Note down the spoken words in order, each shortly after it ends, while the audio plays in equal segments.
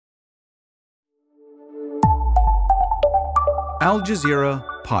Al Jazeera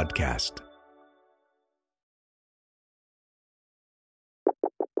Podcast.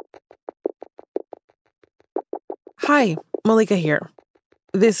 Hi, Malika here.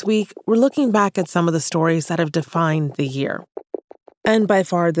 This week, we're looking back at some of the stories that have defined the year. And by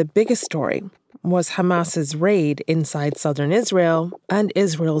far the biggest story was Hamas's raid inside southern Israel and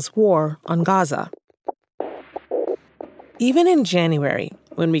Israel's war on Gaza. Even in January,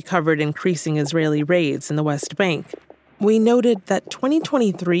 when we covered increasing Israeli raids in the West Bank, we noted that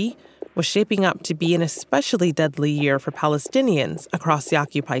 2023 was shaping up to be an especially deadly year for Palestinians across the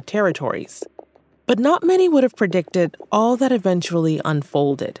occupied territories. But not many would have predicted all that eventually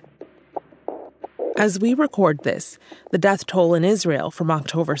unfolded. As we record this, the death toll in Israel from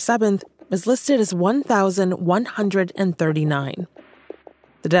October 7th is listed as 1,139.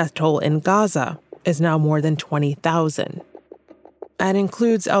 The death toll in Gaza is now more than 20,000. And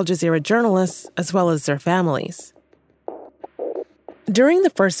includes Al Jazeera journalists as well as their families. During the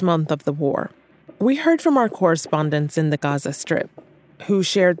first month of the war, we heard from our correspondents in the Gaza Strip, who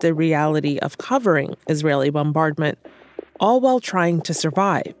shared the reality of covering Israeli bombardment, all while trying to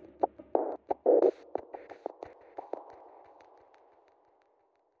survive.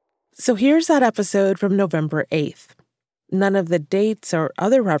 So here's that episode from November 8th. None of the dates or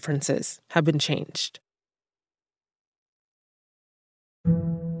other references have been changed.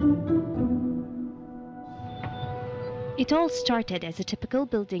 It all started as a typical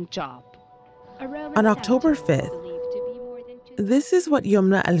building job. On October 5th, this is what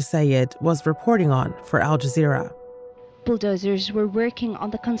Yumna Al-Sayed was reporting on for Al Jazeera. Bulldozers were working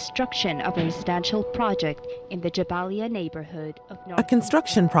on the construction of a residential project in the Jabalia neighborhood of North. A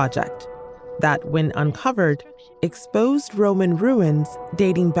construction project that, when uncovered, exposed Roman ruins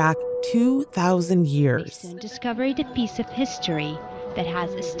dating back 2,000 years. They soon discovered a piece of history that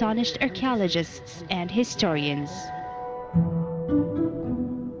has astonished archaeologists and historians.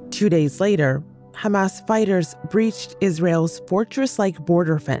 2 days later, Hamas fighters breached Israel's fortress-like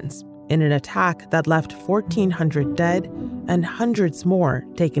border fence in an attack that left 1,400 dead and hundreds more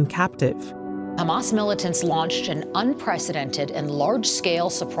taken captive. Hamas militants launched an unprecedented and large-scale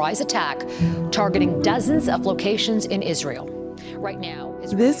surprise attack targeting dozens of locations in Israel. Right now,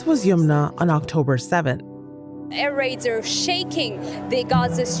 this was Yumna on October 7th. Air raids are shaking the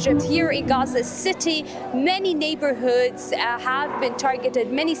Gaza Strip. Here in Gaza City, many neighborhoods have been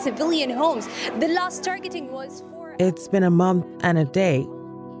targeted, many civilian homes. The last targeting was for... It's been a month and a day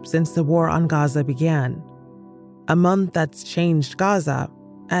since the war on Gaza began. A month that's changed Gaza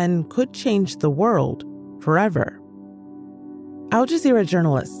and could change the world forever. Al Jazeera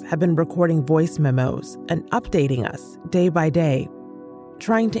journalists have been recording voice memos and updating us day by day,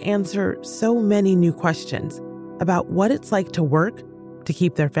 trying to answer so many new questions about what it's like to work, to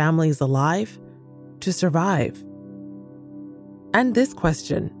keep their families alive, to survive. And this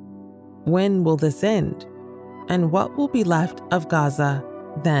question, when will this end? And what will be left of Gaza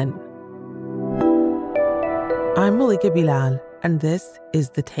then? I'm Malika Bilal, and this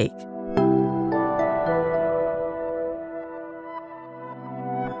is The Take.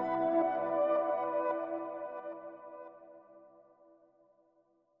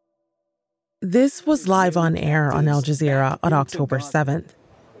 This was live on air on Al Jazeera on October 7th.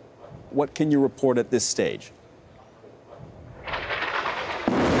 What can you report at this stage?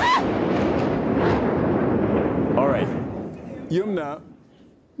 All right. Yumna.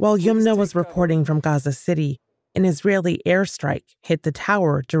 While Yumna was reporting from Gaza City, an Israeli airstrike hit the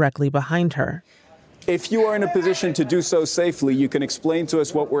tower directly behind her. If you are in a position to do so safely, you can explain to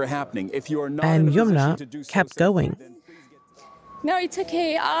us what were happening. If you are not and in a Yumna position to do so kept safely, going. No, it's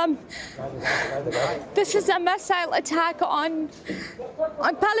okay. This is a missile attack on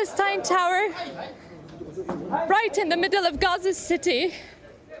Palestine Tower, right in the middle of Gaza City.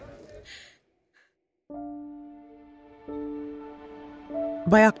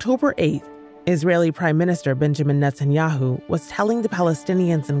 By October 8th, Israeli Prime Minister Benjamin Netanyahu was telling the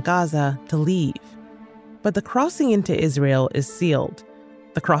Palestinians in Gaza to leave. But the crossing into Israel is sealed.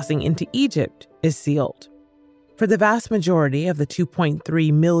 The crossing into Egypt is sealed. For the vast majority of the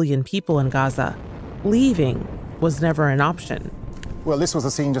 2.3 million people in Gaza, leaving was never an option. Well, this was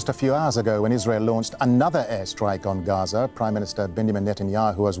the scene just a few hours ago when Israel launched another airstrike on Gaza. Prime Minister Benjamin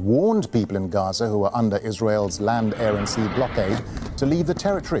Netanyahu has warned people in Gaza who are under Israel's land, air and sea blockade to leave the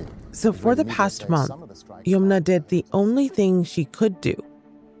territory. So for the past month, Yumna did the only thing she could do,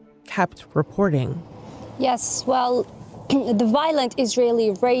 kept reporting. Yes, well, the violent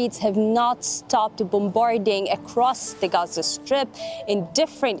Israeli raids have not stopped bombarding across the Gaza Strip in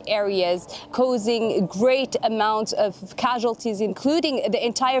different areas, causing great amounts of casualties, including the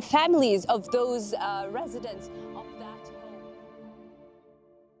entire families of those residents of that home.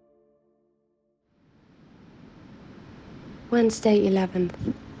 Wednesday 11th,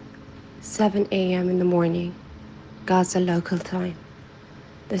 7 a.m. in the morning, Gaza local time.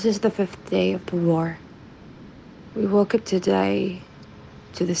 This is the 5th day of the war. We woke up today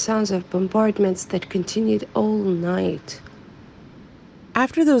to the sounds of bombardments that continued all night.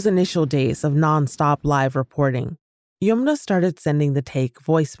 After those initial days of nonstop live reporting, Yumna started sending the take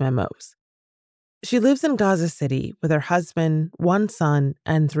voice memos. She lives in Gaza City with her husband, 1 son,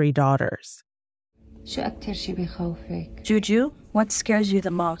 and 3 daughters. Juju, what scares you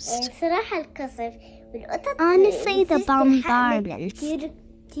the most? Honestly, the bombardment.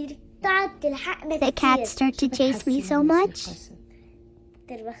 The cats start to chase me so much.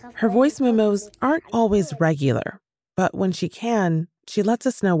 Her voice memos aren't always regular, but when she can, she lets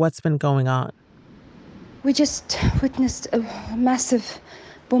us know what's been going on. We just witnessed a massive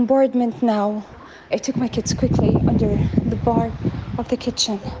bombardment now. I took my kids quickly under the bar of the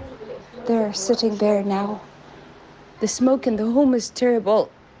kitchen. They're sitting there now. The smoke in the home is terrible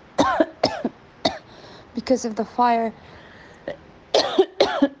because of the fire.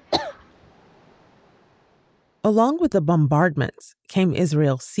 Along with the bombardments came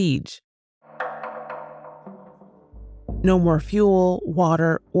Israel's siege. No more fuel,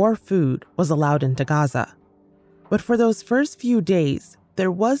 water, or food was allowed into Gaza. But for those first few days,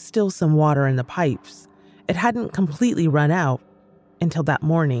 there was still some water in the pipes. It hadn't completely run out until that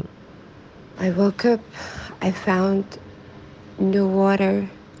morning. I woke up, I found no water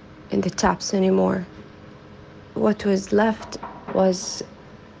in the taps anymore. What was left was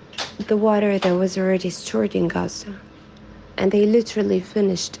the water that was already stored in Gaza. And they literally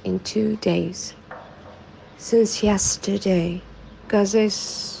finished in 2 days. Since yesterday, Gaza is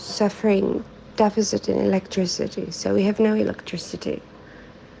suffering deficit in electricity, so we have no electricity.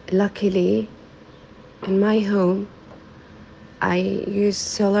 Luckily, in my home, I use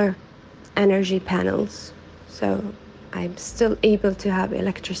solar energy panels, so I'm still able to have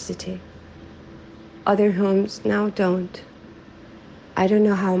electricity. Other homes now don't. I don't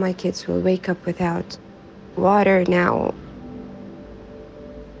know how my kids will wake up without water now.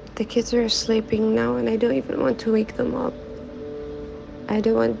 The kids are sleeping now, and I don't even want to wake them up. I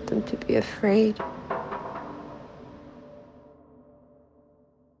don't want them to be afraid.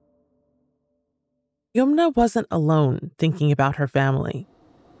 Yumna wasn't alone thinking about her family.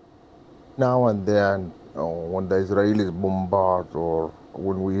 Now and then, when the Israelis bombard or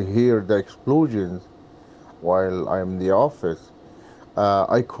when we hear the explosions while I'm in the office,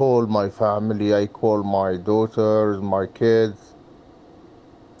 I call my family, I call my daughters, my kids.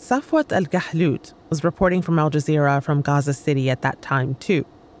 Safwat Al-Gahlut was reporting from Al Jazeera from Gaza City at that time, too.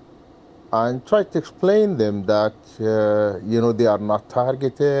 And try to explain them that, they are not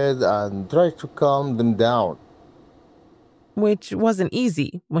targeted and try to calm them down. Which wasn't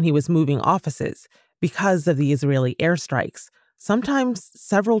easy when he was moving offices because of the Israeli airstrikes, sometimes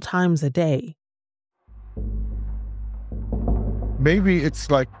several times a day. Maybe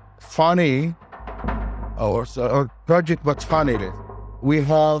it's like funny or tragic, but funny. We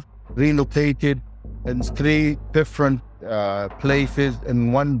have relocated in 3 different places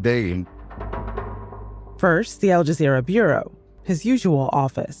in 1 day. First, the Al Jazeera bureau, his usual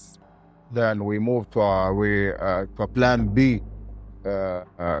office. Then we moved to Plan B,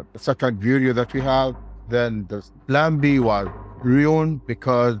 the second bureau that we have. Then the Plan B was ruined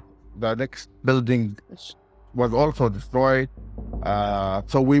because the next building was also destroyed.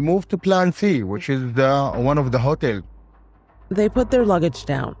 So we moved to Plan C, which is one of the hotels. They put their luggage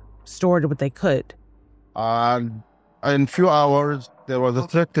down, stored what they could. And in a few hours, there was a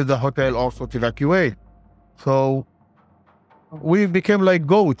threat to the hotel also to evacuate. So we became like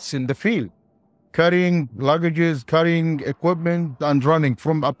goats in the field, carrying luggages, carrying equipment, and running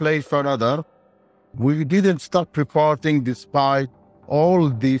from a place to another. We didn't stop reporting despite all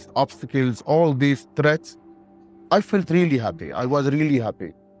these obstacles, all these threats. I felt really happy. I was really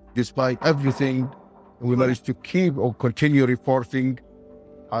happy. Despite everything, we managed to keep or continue reporting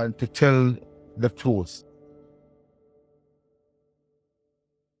and to tell the truth.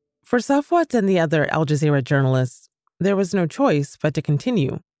 For Safwat and the other Al Jazeera journalists, there was no choice but to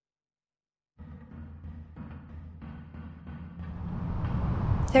continue.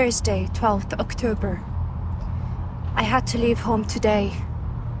 Thursday, 12th October. I had to leave home today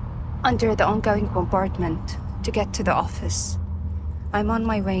under the ongoing bombardment to get to the office. I'm on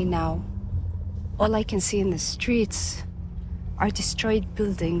my way now. All I can see in the streets are destroyed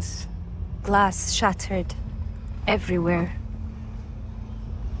buildings, glass shattered everywhere.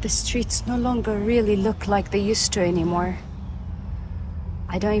 The streets no longer really look like they used to anymore.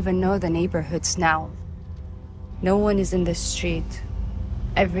 I don't even know the neighborhoods now. No one is in the street.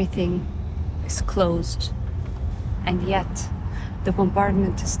 Everything is closed. And yet, the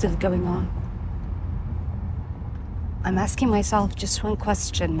bombardment is still going on. I'm asking myself just one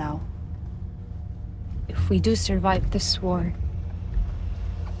question now. If we do survive this war,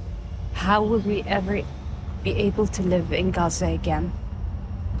 how will we ever be able to live in Gaza again?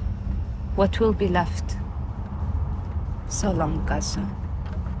 What will be left? So long, Gaza.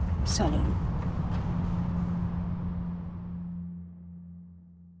 So long.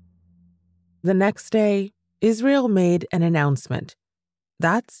 The next day, Israel made an announcement.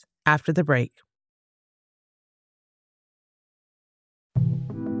 That's after the break.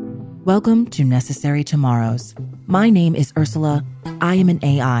 Welcome to Necessary Tomorrows. My name is Ursula. I am an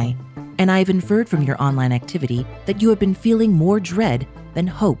AI, and I have inferred from your online activity that you have been feeling more dread than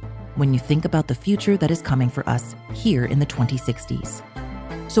hope when you think about the future that is coming for us here in the 2060s.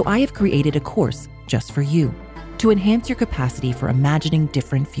 So I have created a course just for you to enhance your capacity for imagining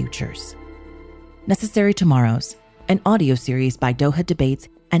different futures. Necessary Tomorrows, an audio series by Doha Debates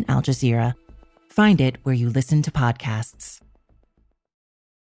and Al Jazeera. Find it where you listen to podcasts.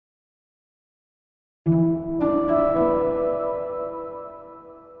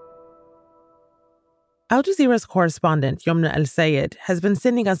 Al Jazeera's correspondent, Yumna El-Sayed, has been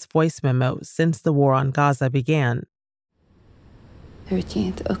sending us voice memos since the war on Gaza began.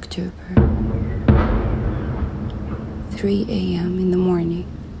 13th October, 3 a.m. in the morning.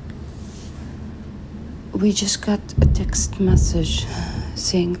 We just got a text message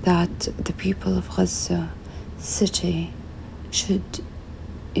saying that the people of Gaza city should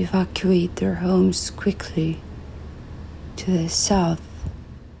evacuate their homes quickly to the south.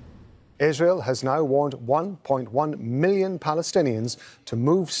 Israel has now warned 1.1 million Palestinians to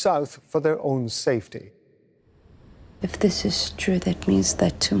move south for their own safety. If this is true, that means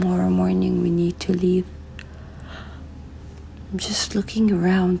that tomorrow morning we need to leave. I'm just looking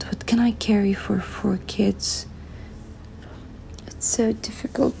around. What can I carry for 4 kids? It's so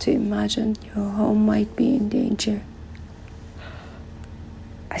difficult to imagine your home might be in danger.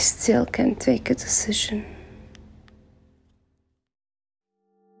 I still can't take a decision.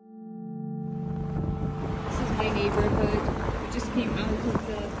 This is my neighborhood. We just came out of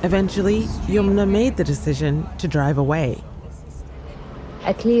the... Eventually, Yumna made the decision to drive away.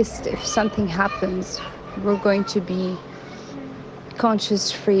 At least if something happens, we're going to be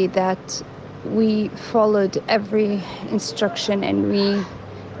conscience-free that we followed every instruction and we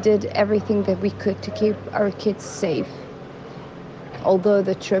did everything that we could to keep our kids safe. Although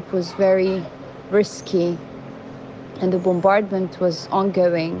the trip was very risky and the bombardment was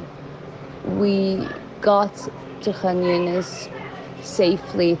ongoing, we got to Khan Yunis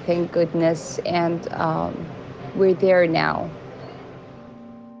safely, thank goodness, and we're there now.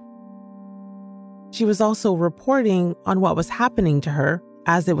 She was also reporting on what was happening to her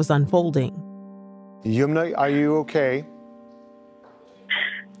as it was unfolding. Yumna, are you okay?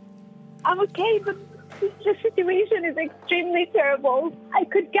 I'm okay, but the situation is extremely terrible. I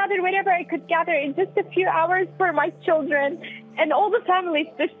could gather whatever I could gather in just a few hours for my children, and all the families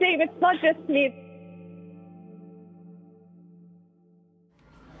the same. It's not just me.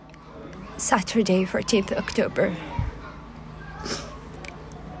 Saturday, 14th October.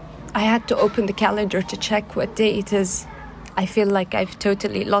 I had to open the calendar to check what day it is. I feel like I've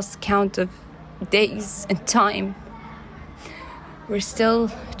totally lost count of days and time. We're still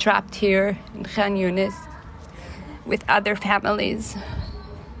trapped here in Khan Yunis with other families.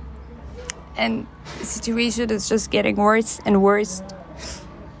 And the situation is just getting worse and worse.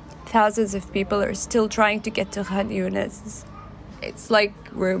 Thousands of people are still trying to get to Khan Yunis. It's like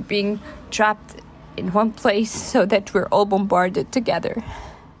we're being trapped in one place so that we're all bombarded together.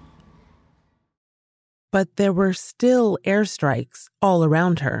 But there were still airstrikes all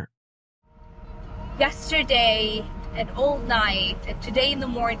around her. Yesterday and all night and today in the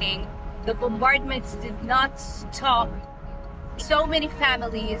morning, the bombardments did not stop. So many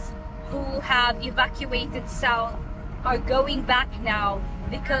families who have evacuated south are going back now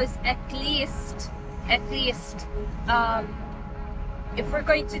because at least, if we're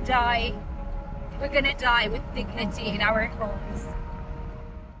going to die, we're going to die with dignity in our homes.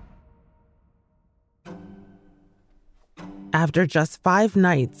 After just 5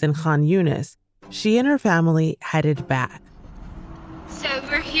 nights in Khan Yunis, she and her family headed back. So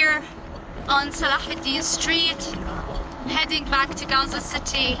we're here on Salah ad-Din Street, heading back to Gaza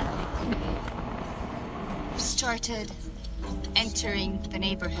City. Started entering the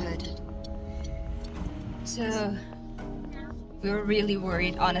neighborhood. So we were really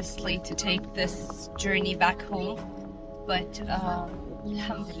worried, honestly, to take this journey back home. But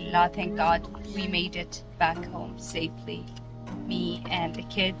alhamdulillah, thank God, we made it back home safely. Me and the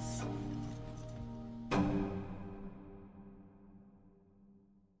kids.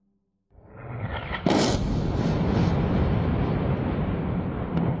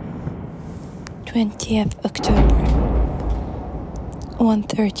 20th October,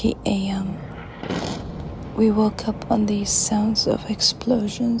 1:30 a.m. We woke up on these sounds of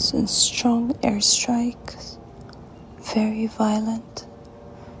explosions and strong airstrikes. Very violent.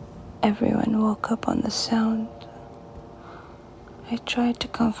 Everyone woke up on the sound. I tried to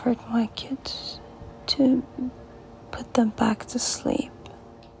comfort my kids, to put them back to sleep.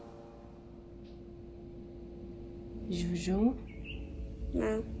 جوجو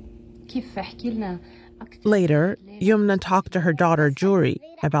كيف احكي لنا Later, Yumna talked to her daughter, Juri,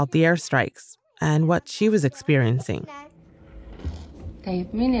 about the airstrikes and what she was experiencing.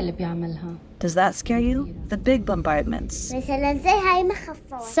 طيب مين اللي بيعملها؟ Does that scare you? The big bombardments.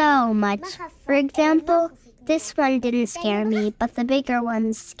 So much. For example, this one didn't scare me, but the bigger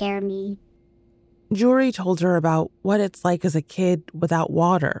ones scare me. Juri told her about what it's like as a kid without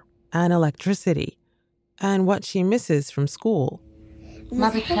water and electricity, and what she misses from school. ما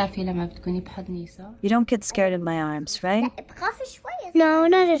بتخافي لما بتكوني بحضني صح؟ You don't get scared in my arms, right? No,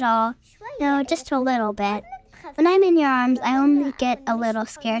 not at all. No, just a little bit. When I'm in your arms, I only get a little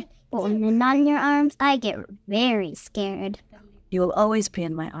scared. But when I'm not in your arms, I get very scared. You will always be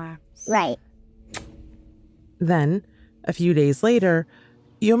in my arms. Right. Then, a few days later,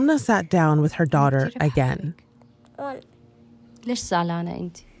 Yumna sat down with her daughter again. ليش زعلانة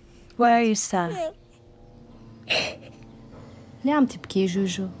أنت؟ Why are you sad? ليه عم تبكي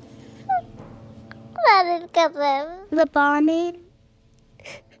جوجو؟ The bombing.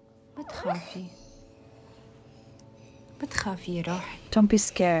 ما تخافي ما تخافي راح Don't be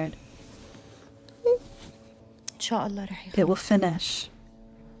scared. إن شاء الله رح It will finish.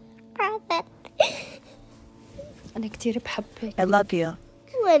 أنا كتير بحبك. I love you.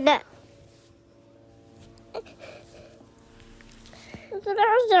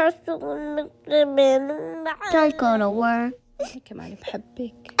 Don't go to work. أنا كمان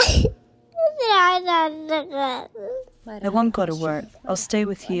بحبك. I won't go to work. I'll stay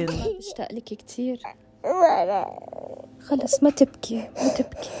with you. بشتاق لك كتير. خلص ما تبكي ما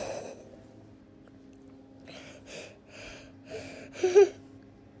تبكي.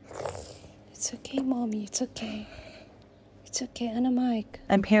 It's okay, mommy. It's okay. It's okay. أنا معك.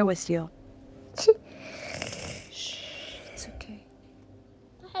 I'm here with you. It's okay.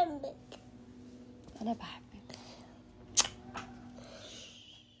 أنا بحبك.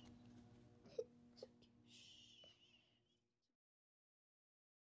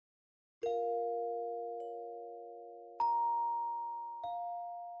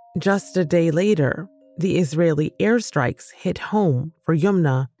 Just a day later, the Israeli airstrikes hit home for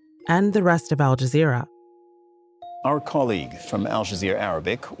Yumna and the rest of Al Jazeera. Our colleague from Al Jazeera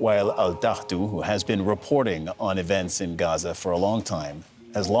Arabic, Wael Al-Dahdu, who has been reporting on events in Gaza for a long time,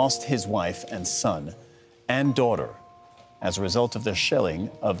 has lost his wife and son and daughter as a result of the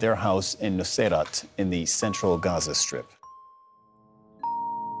shelling of their house in Nuseirat in the central Gaza Strip.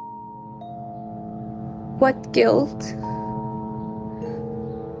 What guilt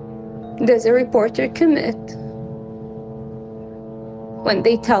does a reporter commit when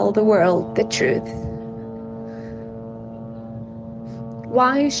they tell the world the truth?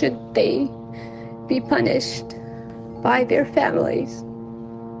 Why should they be punished by their families?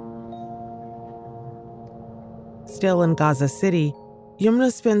 Still in Gaza City,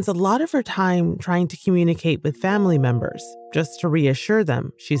 Yumna spends a lot of her time trying to communicate with family members, just to reassure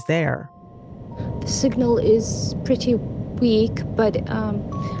them she's there. The signal is pretty weak, but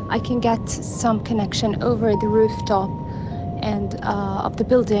I can get some connection over the rooftop and of the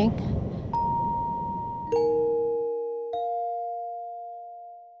building.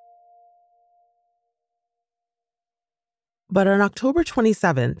 But on October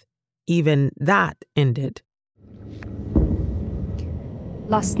 27th, even that ended.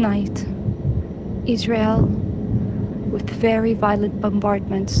 Last night, Israel, with very violent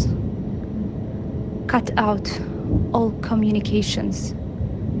bombardments, cut out all communications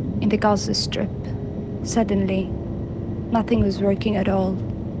in the Gaza Strip. Suddenly, nothing was working at all.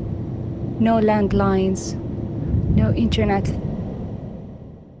 No landlines, no internet.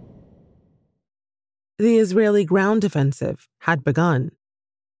 The Israeli ground offensive had begun.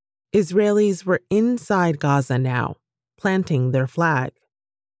 Israelis were inside Gaza now, planting their flag.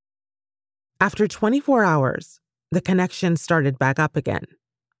 After 24 hours, the connection started back up again.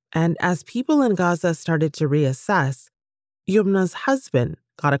 And as people in Gaza started to reassess, Yumna's husband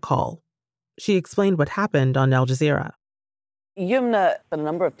got a call. She explained what happened on Al Jazeera. Yumna, a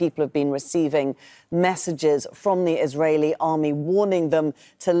number of people have been receiving messages from the Israeli army warning them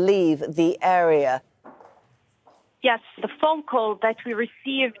to leave the area. Yes, the phone call that we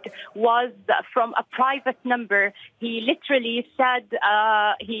received was from a private number. He literally said,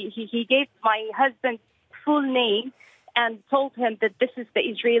 he gave my husband's full name and told him that this is the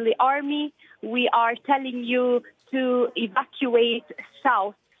Israeli army. We are telling you to evacuate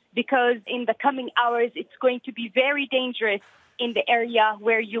south because in the coming hours it's going to be very dangerous in the area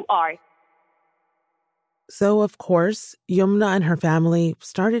where you are. So, of course, Yumna and her family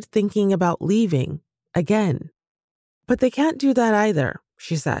started thinking about leaving again. But they can't do that either,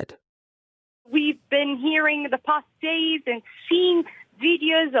 she said. We've been hearing the past days and seeing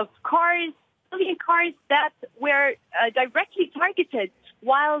videos of civilian cars that were directly targeted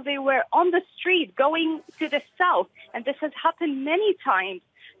while they were on the street going to the south. And this has happened many times.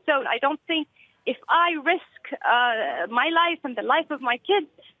 So I don't think if I risk my life and the life of my kids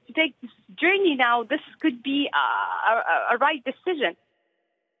to take this journey now, this could be a right decision.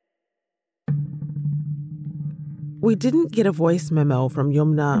 We didn't get a voice memo from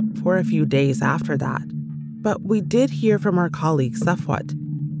Yumna for a few days after that, but we did hear from our colleague Safwat.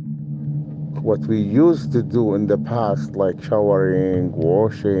 What we used to do in the past, like showering,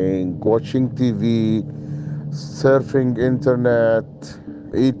 washing, watching TV, surfing internet,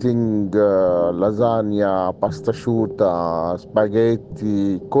 eating lasagna, pasta asciutta,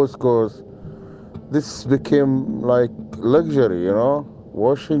 spaghetti, couscous, this became like luxury, you know?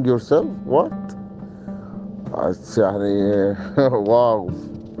 Washing yourself? What? It's wow,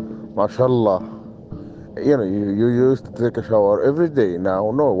 mashallah. You know, you used to take a shower every day.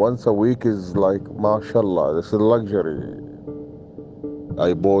 Now, no, once a week is like, mashallah, this is luxury.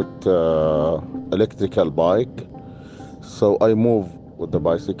 I bought electrical bike, so I move with the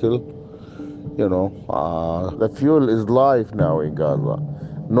bicycle. You know, the fuel is life now in Gaza.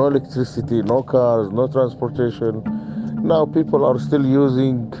 No electricity, no cars, no transportation. Now people are still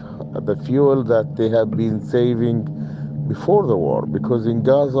using the fuel that they have been saving before the war, because in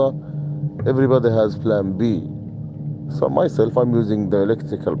Gaza, everybody has plan B. So myself, I'm using the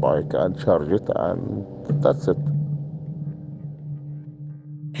electrical bike and charge it, and that's it.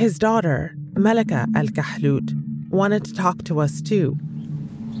 His daughter, Malika Al-Kahlout, wanted to talk to us too.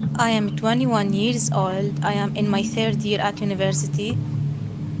 I am 21 years old. I am in my third year at university.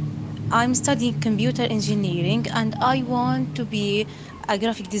 I'm studying computer engineering and I want to be a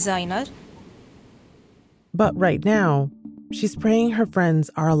graphic designer. But right now, she's praying her friends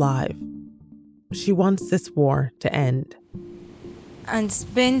are alive. She wants this war to end. And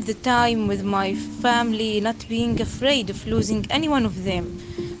spend the time with my family, not being afraid of losing any one of them.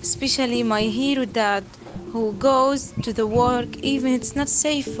 Especially my hero dad, who goes to the work even it's not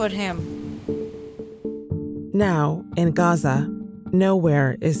safe for him. Now, in Gaza,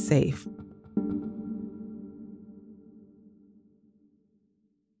 nowhere is safe.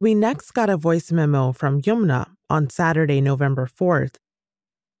 We next got a voice memo from Yumna on Saturday, November 4th.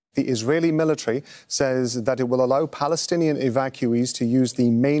 The Israeli military says that it will allow Palestinian evacuees to use the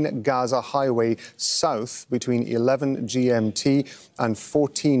main Gaza highway south between 11 GMT and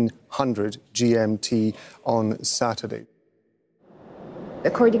 1400 GMT on Saturday.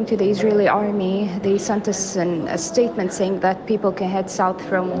 According to the Israeli army, they sent us a statement saying that people can head south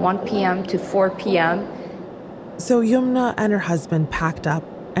from 1 p.m. to 4 p.m. So Yumna and her husband packed up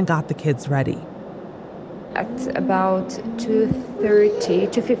and got the kids ready. At about 2:30,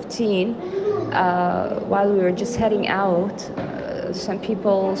 2:15, while we were just heading out, some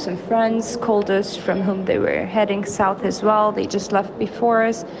friends called us from whom they were heading south as well. They just left before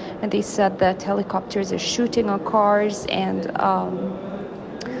us, and they said that helicopters are shooting on cars and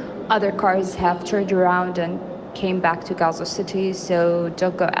other cars have turned around and came back to Gaza City, so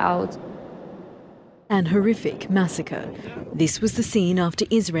don't go out. An horrific massacre. This was the scene after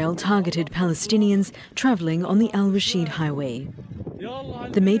Israel targeted Palestinians traveling on the Al-Rashid Highway.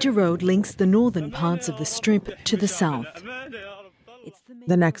 The major road links the northern parts of the Strip to the south.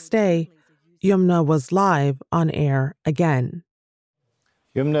 The next day, Yumna was live on air again.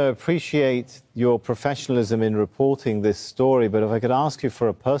 Yumna, appreciate your professionalism in reporting this story, but if I could ask you for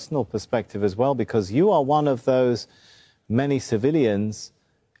a personal perspective as well, because you are one of those many civilians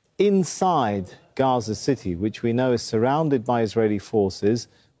inside Gaza City, which we know is surrounded by Israeli forces,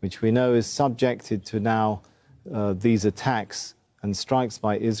 which we know is subjected to now these attacks and strikes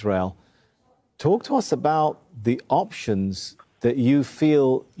by Israel. Talk to us about the options that you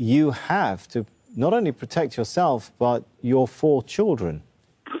feel you have to not only protect yourself, but your 4 children.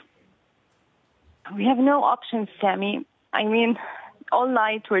 We have no options, Sammy. I mean, all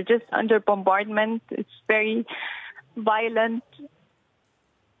night we're just under bombardment. It's very violent.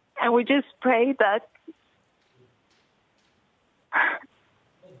 And we just pray that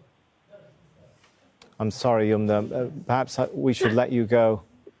I'm sorry, Yumna. Perhaps we should let you go.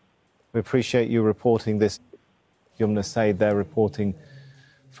 We appreciate you reporting this. Yumna Said, they're reporting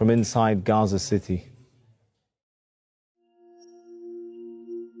from inside Gaza City.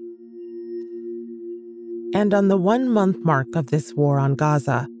 And on the 1-month mark of this war on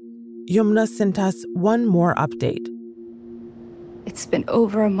Gaza, Yumna sent us one more update. It's been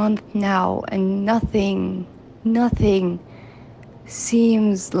over a month now, and nothing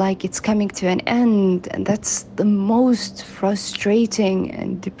seems like it's coming to an end. And that's the most frustrating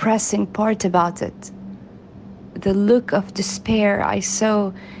and depressing part about it. The look of despair I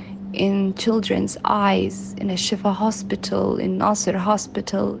saw in children's eyes in a Shifa hospital, in Nasser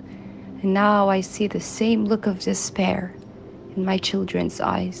hospital. And now I see the same look of despair in my children's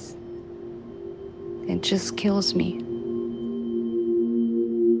eyes. It just kills me.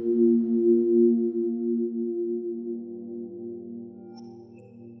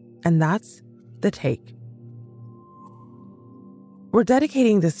 And that's The Take. We're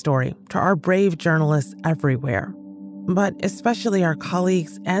dedicating this story to our brave journalists everywhere, but especially our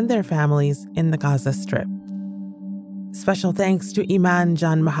colleagues and their families in the Gaza Strip. Special thanks to Iman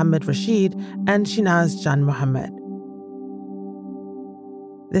Jan Mohammed Rashid and Shinaz Jan Mohammed.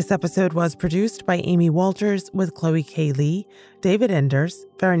 This episode was produced by Amy Walters with Chloe K. Lee, David Enders,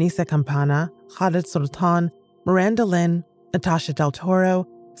 Veronisa Campana, Khalid Sultan, Miranda Lynn, Natasha Del Toro,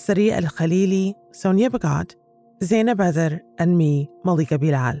 Sari Al-Khalili, Sonia Bagat, Zainab Badr, and me, Malika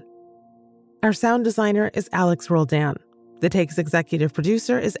Bilal. Our sound designer is Alex Roldan. The Take's executive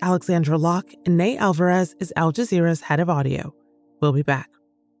producer is Alexandra Locke, and Nate Alvarez is Al Jazeera's head of audio. We'll be back.